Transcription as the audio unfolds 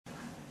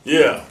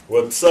Yeah,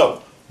 what's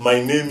up?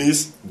 My name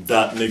is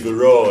That Nigga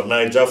Raw,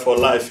 Niger for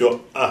life.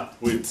 Yo,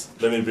 wait,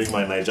 let me bring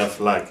my Niger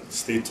flag.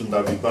 Stay tuned,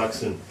 I'll be back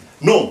soon.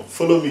 No,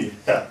 follow me.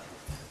 Yeah,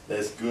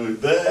 let's go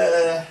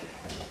there.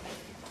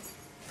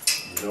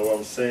 You know what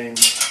I'm saying?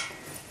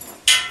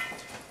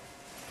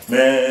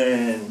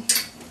 Man,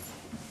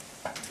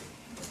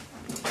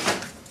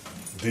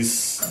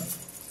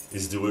 this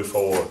is the way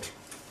forward.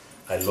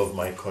 I love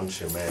my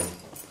country, man.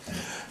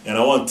 And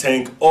I want to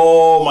thank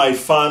all my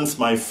fans,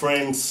 my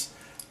friends,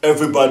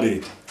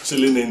 everybody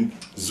chilling in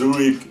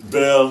Zurich,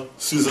 Biel,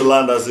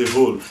 Switzerland as a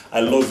whole.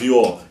 I love you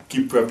all.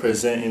 Keep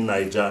representing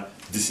Niger.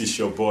 This is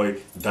your boy,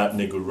 That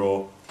Nigga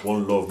Raw.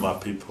 One love, my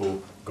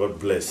people. God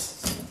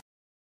bless.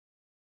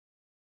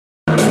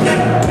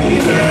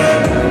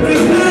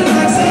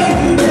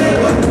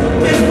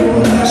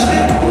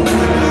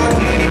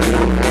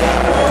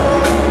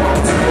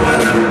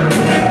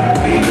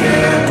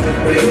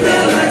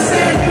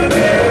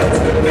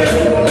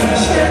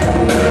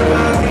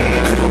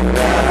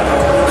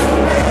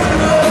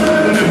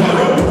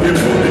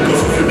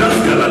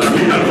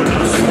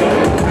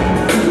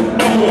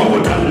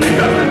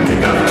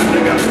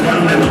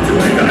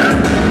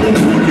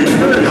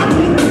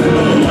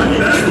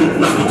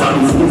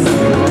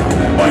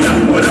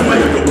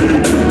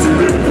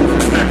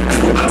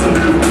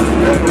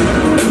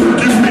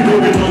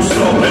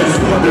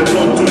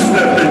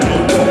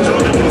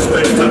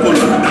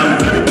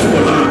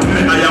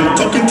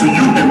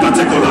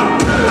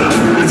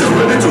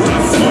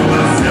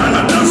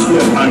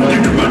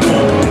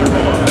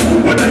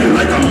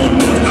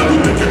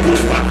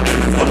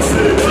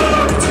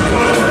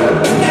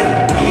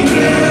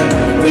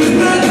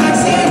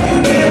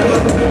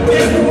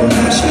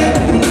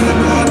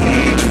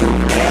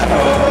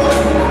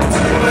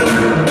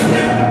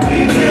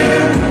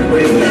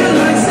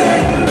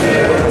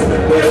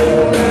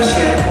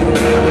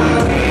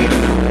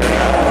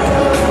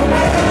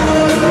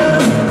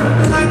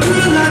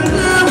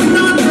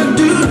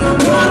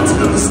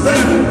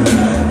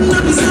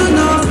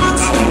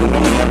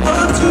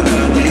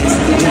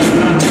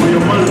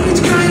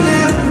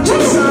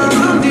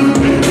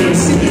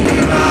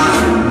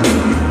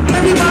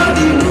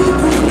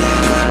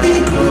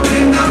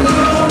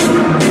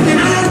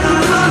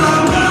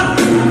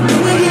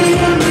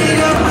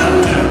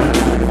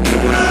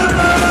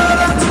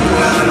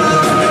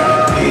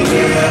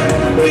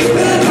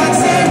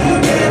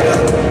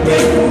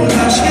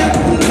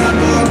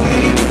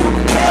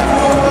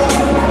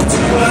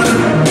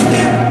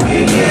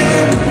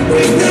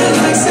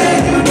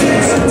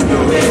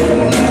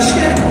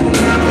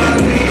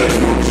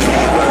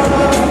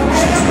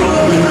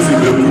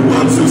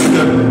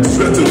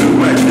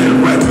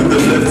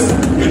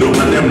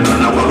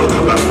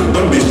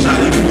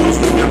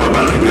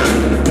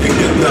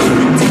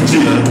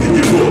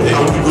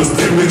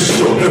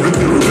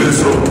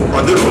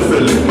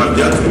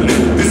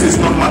 This is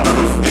not matter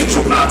of age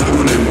or not.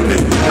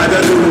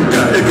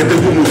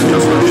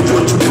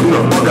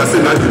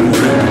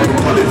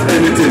 Call it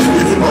anything,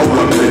 even all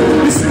one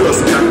thing. Be serious,